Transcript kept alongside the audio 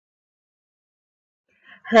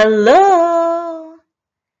Hello!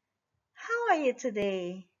 How are you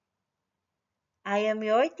today? I am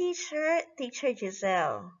your Teacher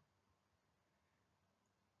Giselle.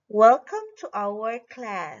 Welcome to our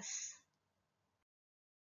class.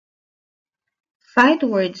 Fight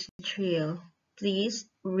words drill. Please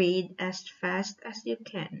read as fast as you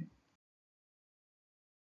can.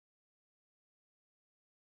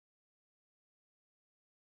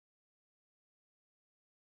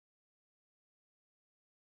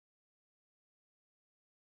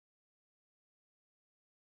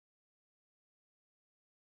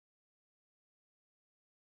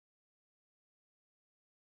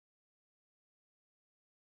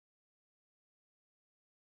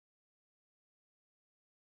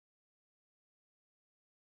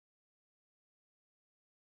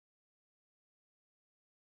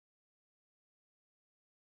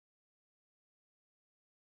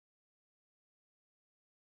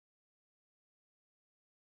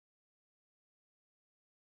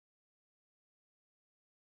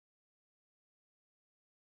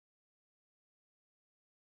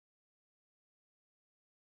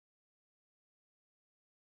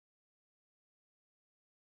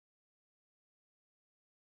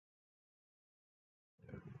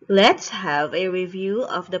 Let's have a review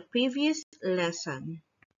of the previous lesson.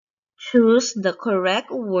 Choose the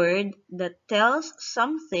correct word that tells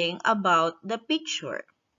something about the picture.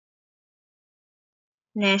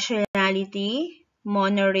 Nationality,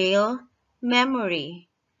 monorail, memory.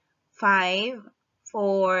 5,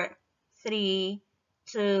 4, 3,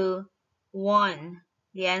 2, 1.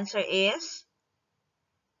 The answer is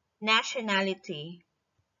nationality.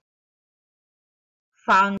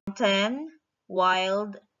 Fountain,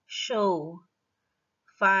 wild, show.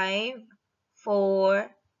 5,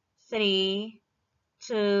 4, 3,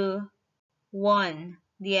 2, 1.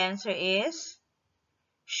 The answer is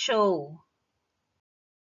show.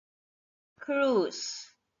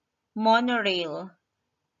 Cruise, monorail,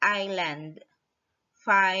 island.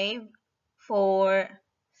 5, 4,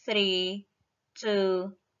 3,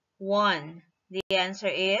 2, 1. The answer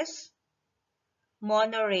is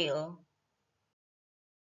monorail.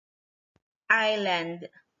 Island,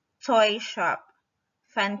 toy shop,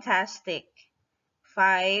 fantastic.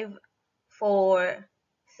 5, 4,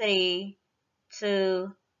 3,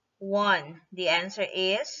 2, 1. The answer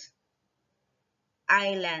is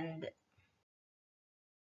island.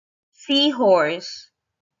 Seahorse,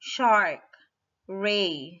 shark,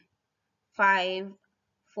 ray. 5,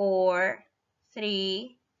 4,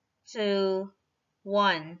 3, 2,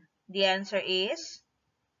 1. The answer is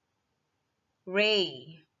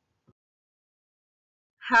ray.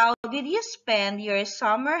 How did you spend your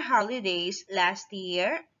summer holidays last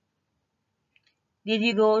year? Did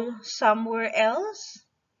you go somewhere else?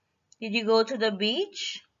 Did you go to the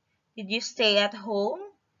beach? Did you stay at home?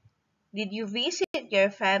 Did you visit your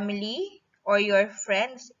family or your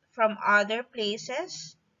friends from other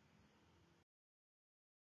places?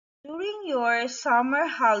 During your summer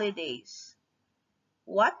holidays,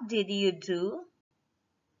 what did you do?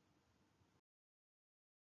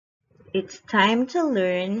 It's time to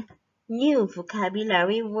learn new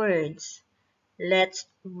vocabulary words. Let's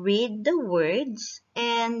read the words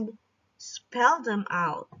and spell them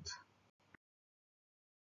out.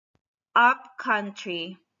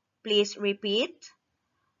 Upcountry. Please repeat.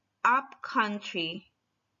 Upcountry.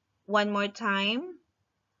 One more time.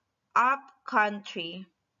 Upcountry.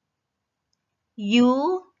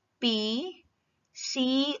 Upcountry.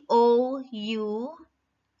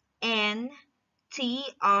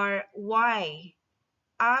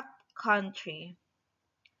 Upcountry.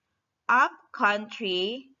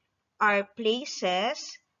 Upcountry are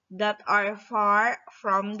places that are far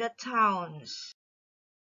from the towns.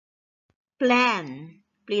 Plan.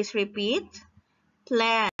 Please repeat.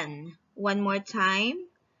 Plan. One more time.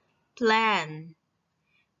 Plan.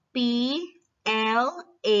 P-L-A-N.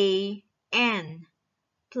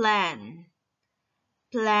 Plan.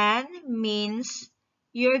 Plan means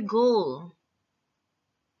your goal.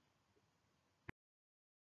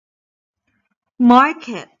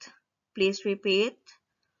 Market. Please repeat.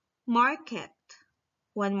 Market.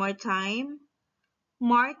 One more time.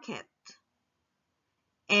 Market.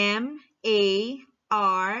 M-A-R-K-E-T.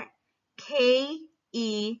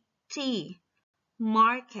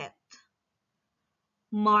 Market.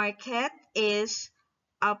 Market is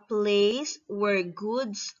a place where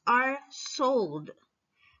goods are sold.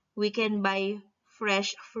 We can buy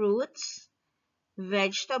fresh fruits,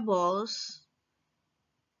 vegetables,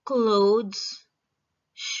 clothes,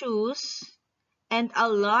 shoes, and a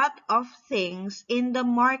lot of things in the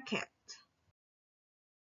market.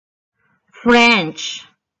 French.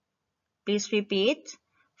 Please repeat.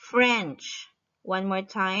 French. One more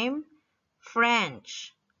time.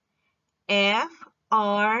 French. F-R-E-N-C-H.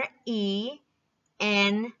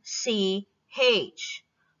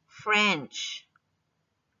 French.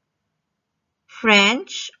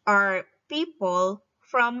 French are people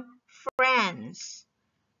from France.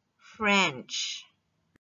 French.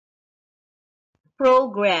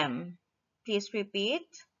 Program. Please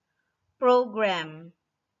repeat. Program.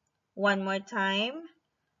 One more time.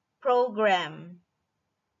 Program.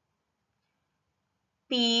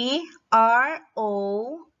 P-R-O-G-R-A-M.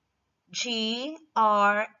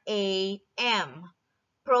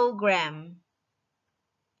 Program.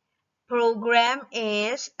 Program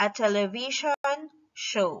is a television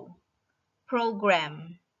show.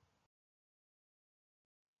 Program.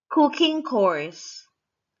 Cooking course.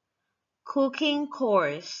 Cooking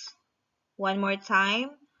course. One more time.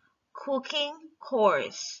 Cooking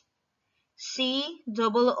course. C-O-O-K-I-N-G.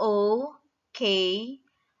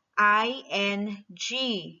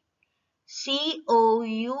 C-O-U-R-S-E.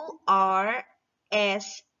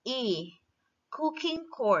 Cooking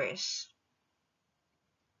course.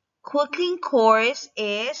 Cooking course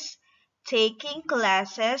is taking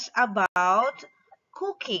classes about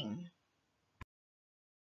cooking.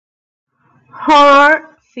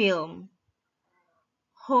 Horror film.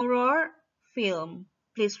 Horror film.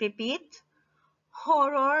 Please repeat.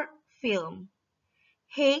 Horror film.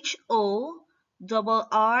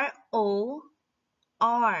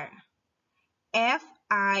 Horror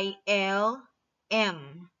F-I-L-M.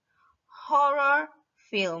 Horror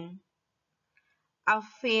film. A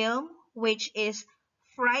film which is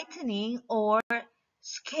frightening or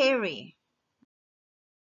scary.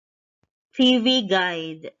 TV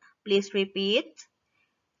guide. Please repeat.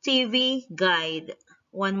 TV guide.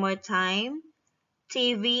 One more time.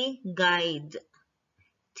 TV guide.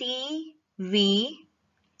 TV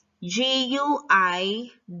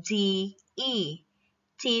G-U-I-D-E.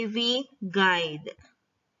 TV guide.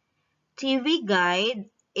 TV guide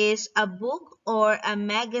is a book or a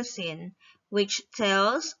magazine which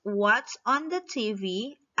tells what's on the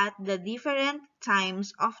TV at the different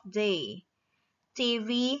times of day.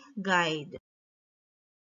 TV guide.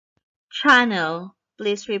 Channel.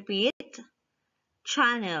 Please repeat.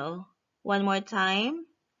 Channel. One more time.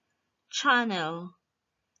 Channel.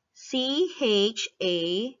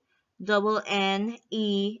 C-H-A-N-N-E-L.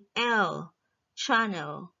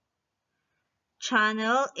 Channel.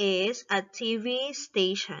 Channel is a TV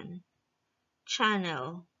station.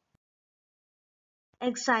 Channel.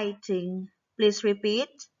 Exciting. Please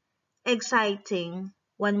repeat. Exciting.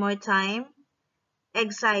 One more time.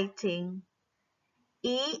 Exciting.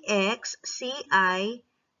 E-X-C-I-T-I-N-G.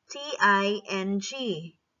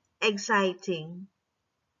 Exciting.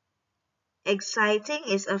 Exciting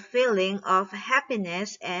is a feeling of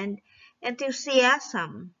happiness and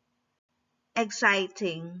enthusiasm.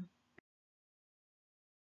 Exciting.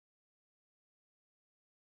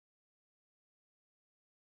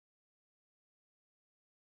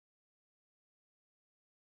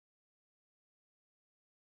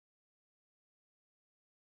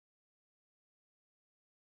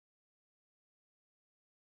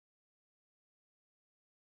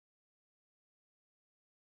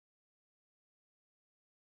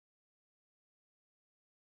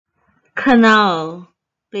 Canal.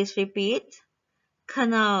 Please repeat.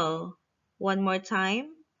 Canal. One more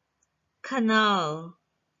time. Canal.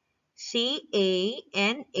 C-A-N-A-L.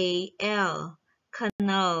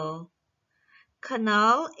 Canal.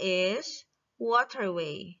 Canal is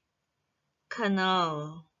waterway.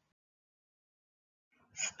 Canal.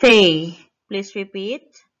 Stay. Please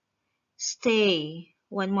repeat. Stay.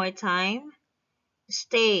 One more time.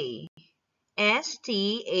 Stay.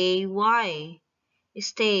 S-T-A-Y.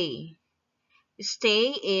 Stay. Stay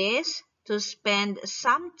is to spend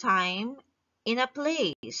some time in a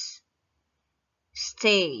place.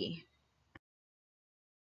 Stay.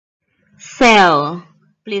 Sell.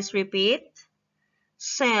 Please repeat.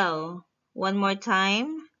 Sell. One more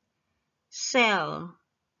time. Sell.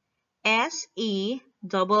 S-E-L-L.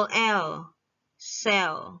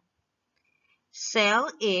 Sell. Sell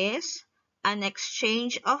is an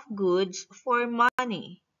exchange of goods for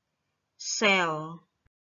money. Sell.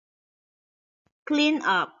 Clean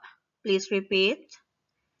up. Please repeat.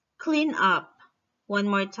 Clean up. One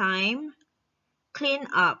more time. Clean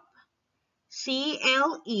up.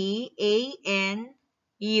 C-L-E-A-N-U-P.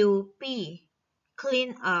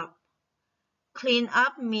 Clean up. Clean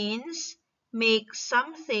up means make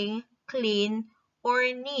something clean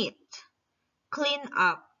or neat. Clean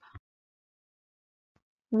up.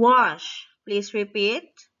 Wash. Please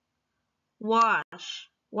repeat. Wash.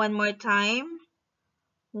 One more time.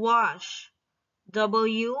 Wash.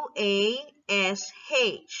 W-A-S-H.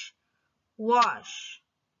 Wash.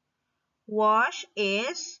 Wash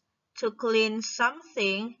is to clean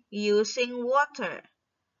something using water.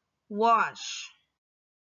 Wash.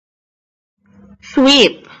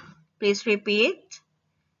 Sweep. Please repeat.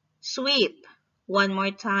 Sweep. One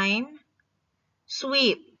more time.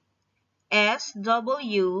 Sweep. S-W-E-E-P.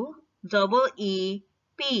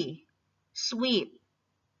 Sweep.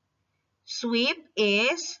 Sweep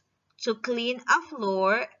is to clean a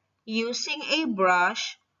floor using a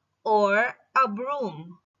brush or a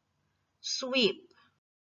broom. Sweep.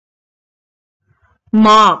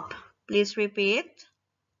 Mop. Please repeat.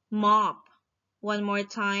 Mop. One more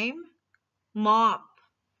time. Mop.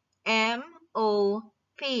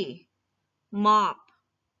 M-O-P. Mop.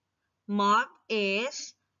 Mop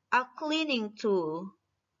is a cleaning tool.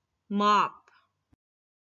 Mop.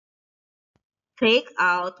 Take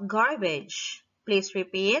out garbage. Please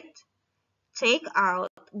repeat. Take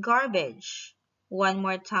out garbage. One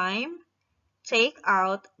more time. Take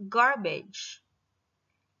out garbage.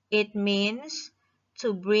 It means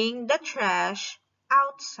to bring the trash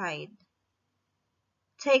outside.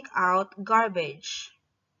 Take out garbage.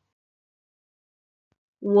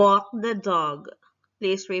 Walk the dog.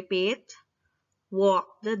 Please repeat. Walk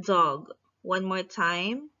the dog. One more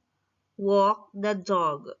time. Walk the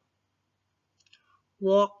dog.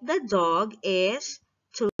 Walk the dog is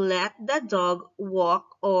to let the dog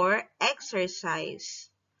walk or exercise.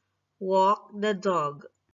 Walk the dog.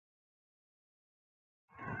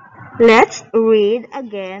 Let's read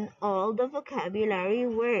again all the vocabulary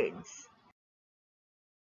words.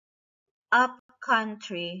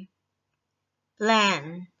 Upcountry,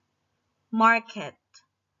 plan, market,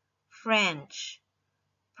 French,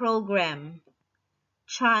 program,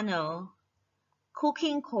 channel,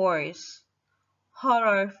 cooking course,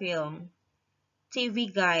 horror film,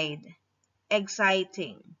 TV guide,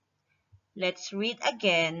 exciting. Let's read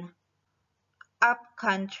again.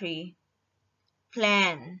 Upcountry,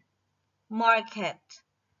 plan, market,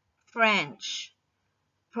 French,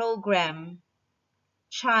 program,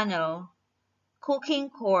 channel, cooking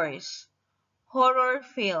course, horror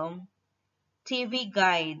film, TV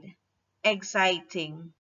guide,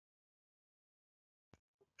 exciting.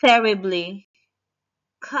 Terribly,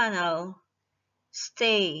 canal,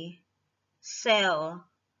 stay, sell,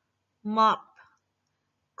 mop,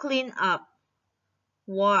 clean up,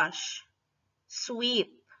 wash,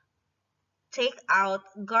 sweep, take out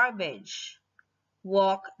garbage,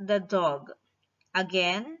 walk the dog.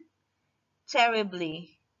 Again,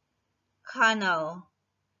 terribly, canal,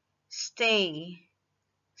 stay,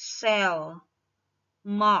 sell,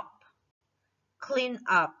 mop, clean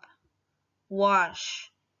up,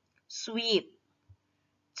 wash, sweep,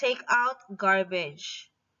 take out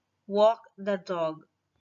garbage, walk the dog.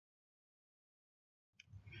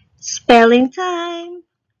 Spelling time!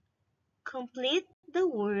 Complete the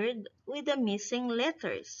word with the missing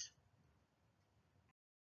letters.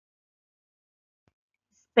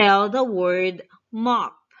 Spell the word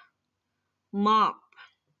mop. Mop.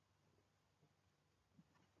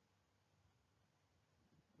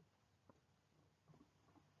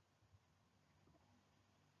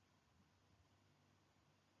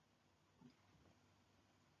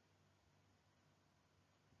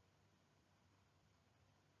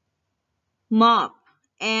 Mop.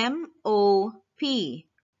 M-O-P.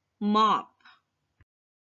 Mop.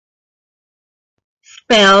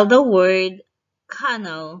 Spell the word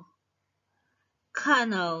canal.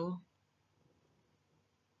 Canal.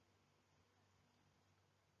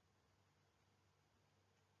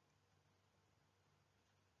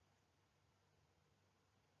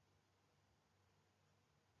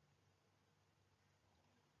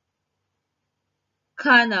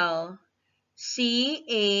 Canal.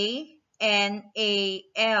 C-A-N-A-L.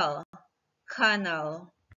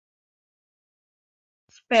 Canal.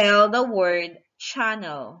 Spell the word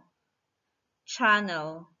channel.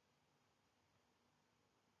 Channel.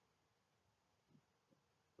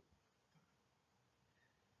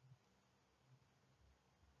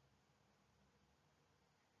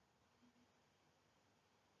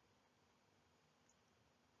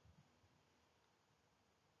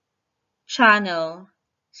 Channel.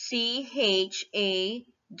 C-H-A-N-N-E-L.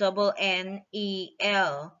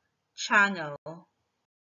 Channel.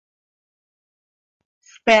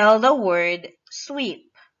 Spell the word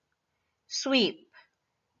sweep. Sweep.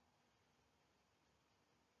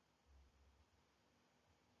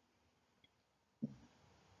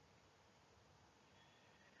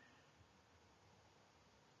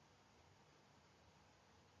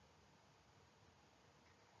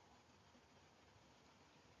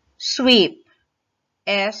 Sweep.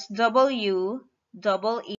 S-W-E-E-P.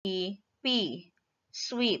 double E-P,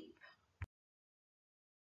 sweep.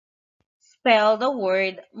 Spell the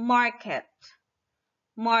word market,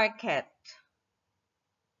 market.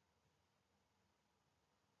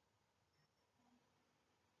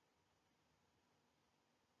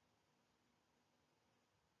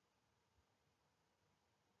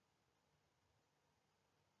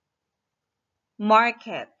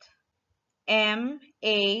 Market,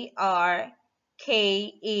 M-A-R-K-E-T,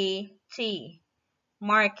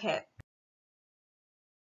 market.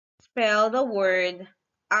 Spell the word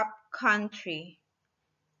upcountry,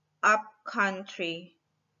 upcountry.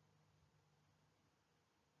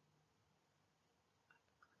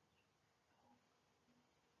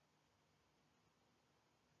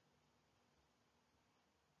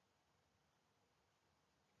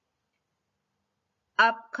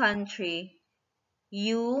 Upcountry,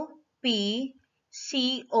 U-P-C-O-U-N-T-R-Y,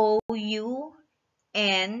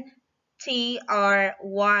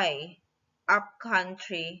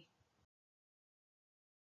 upcountry.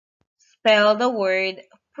 Spell the word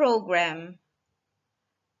program,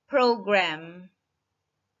 program.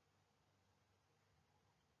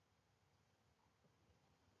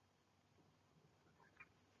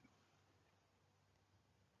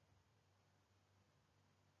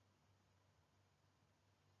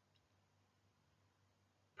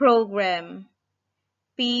 Program,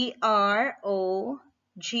 P-R-O-G-R-A-M,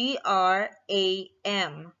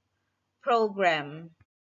 program.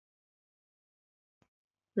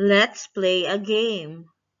 Let's play a game.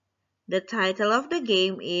 The title of the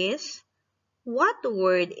game is What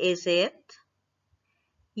Word Is It?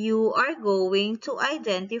 You are going to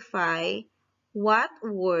identify what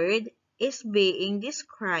word is being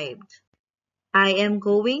described. I am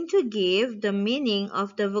going to give the meaning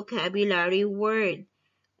of the vocabulary word,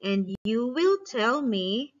 and you will tell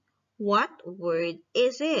me what word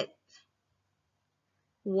is it.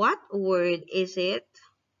 What word is it?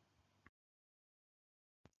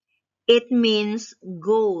 It means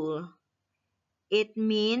goal. It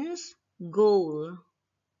means goal.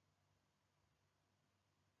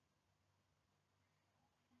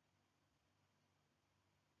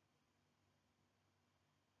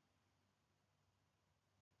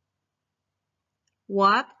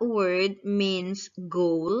 What word means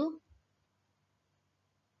goal?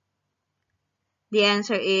 The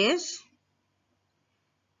answer is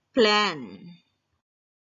plan.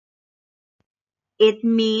 It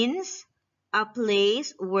means a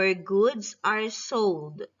place where goods are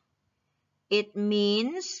sold. It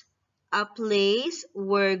means a place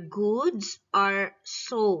where goods are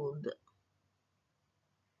sold.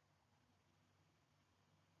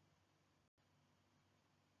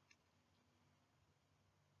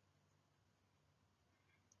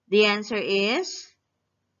 The answer is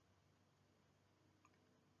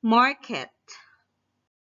market.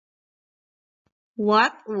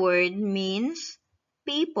 What word means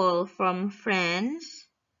people from France?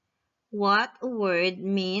 What word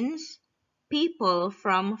means people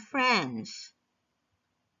from France?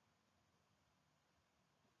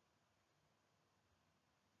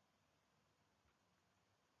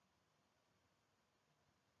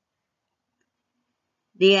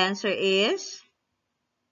 The answer is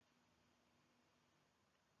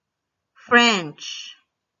French.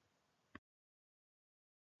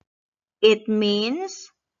 It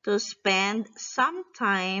means to spend some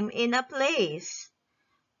time in a place.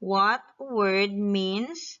 What word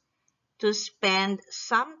means to spend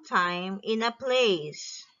some time in a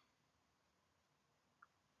place?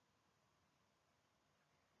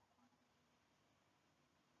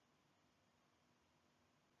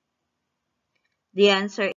 The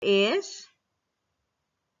answer is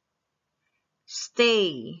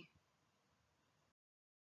stay.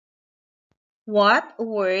 What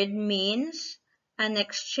word means an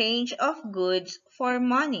exchange of goods for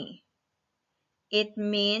money? It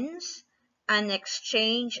means an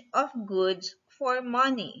exchange of goods for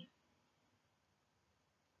money.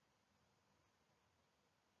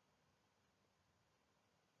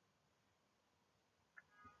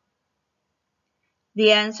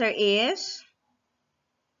 The answer is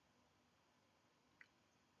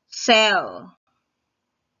sell.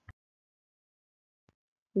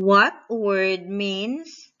 What word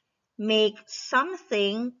means make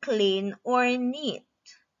something clean or neat?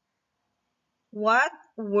 What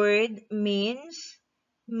word means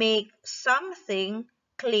make something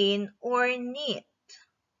clean or neat?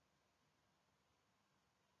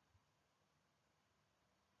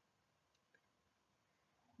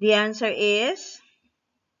 The answer is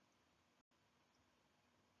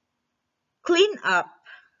clean up.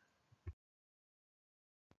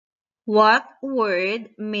 What word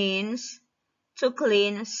means To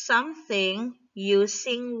clean something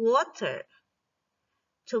using water.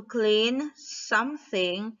 To clean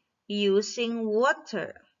something using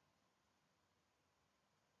water.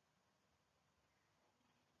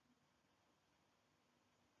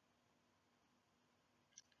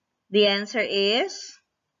 The answer is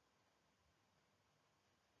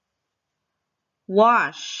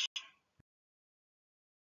wash.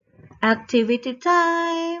 Activity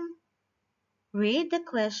time. Read the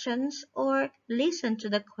questions or listen to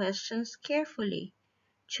the questions carefully.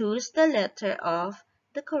 Choose the letter of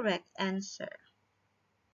the correct answer.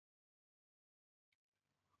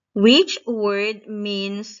 Which word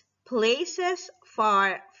means places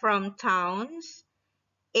far from towns?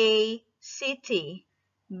 A. City.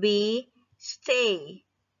 B. Stay.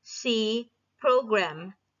 C.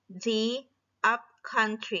 Program. D.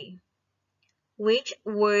 Upcountry. Which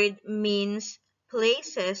word means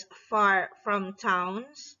places far from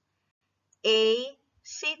towns? A.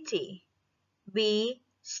 City. B.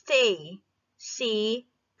 Stay. C.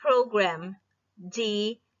 Program.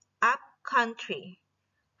 D. Upcountry.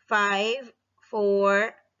 5,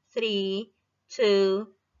 4, 3, 2,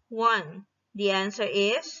 1. The answer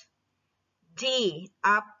is D.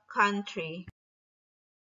 Upcountry.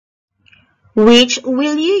 Which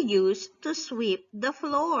will you use to sweep the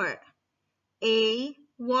floor? A.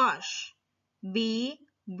 Wash. B.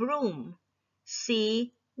 Broom.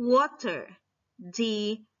 C. Water.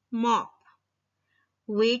 D. Mop.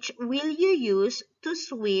 Which will you use to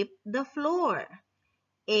sweep the floor?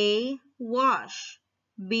 A. Wash.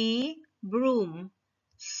 B. Broom.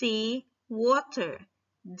 C. Water.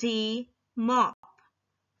 D. Mop.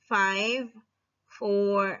 5,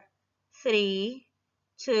 4, 3,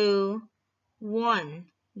 2, 1.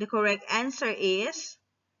 The correct answer is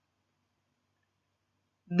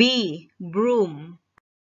B. Broom.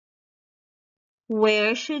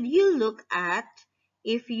 Where should you look at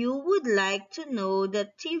if you would like to know the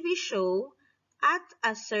TV show at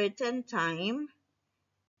a certain time?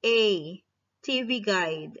 A. TV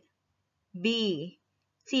guide. B.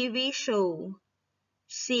 TV show.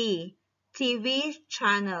 C. TV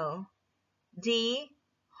channel. D.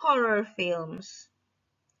 Horror films.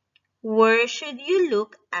 Where should you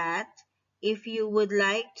look at if you would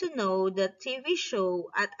like to know the TV show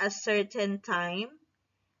at a certain time?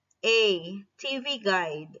 A. TV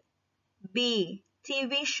guide. B.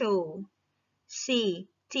 TV show. C.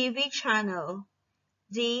 TV channel.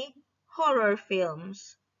 D. Horror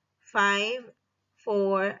films. 5,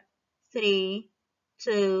 4, 3,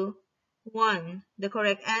 2, 1. The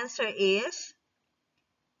correct answer is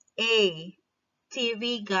A.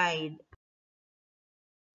 TV guide.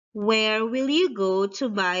 Where will you go to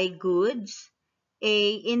buy goods?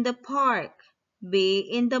 A. In the park. B.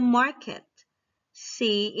 In the market.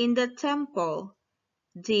 C. In the temple.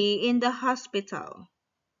 D. In the hospital.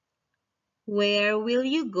 Where will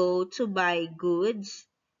you go to buy goods?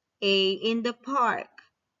 A. In the park.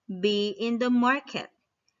 B. In the market.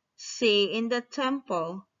 C. In the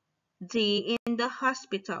temple. D. In the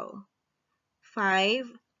hospital.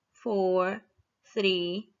 5, 4,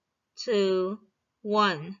 3, 2,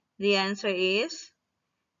 1. The answer is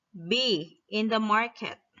B. In the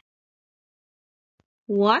market.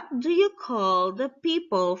 What do you call the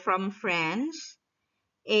people from France?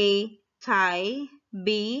 A. Thai.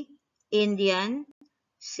 B. Indian.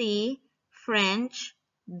 C. French.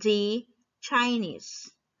 D.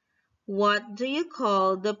 Chinese. What do you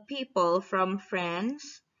call the people from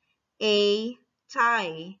France? A.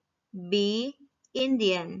 Thai. B.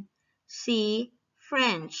 Indian. C.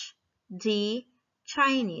 French. D.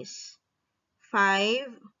 Chinese. 5,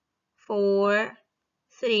 4,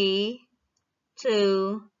 3,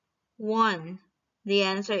 2, 1. The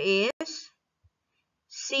answer is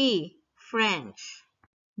C. French.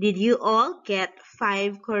 Did you all get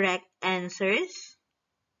 5 correct answers?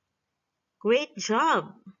 Great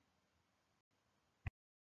job!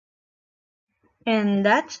 And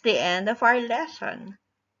that's the end of our lesson.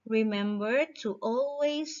 Remember to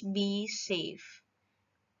always be safe.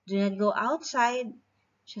 Do not go outside.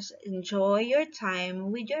 Just enjoy your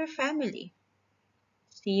time with your family.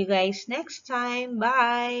 See you guys next time.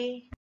 Bye!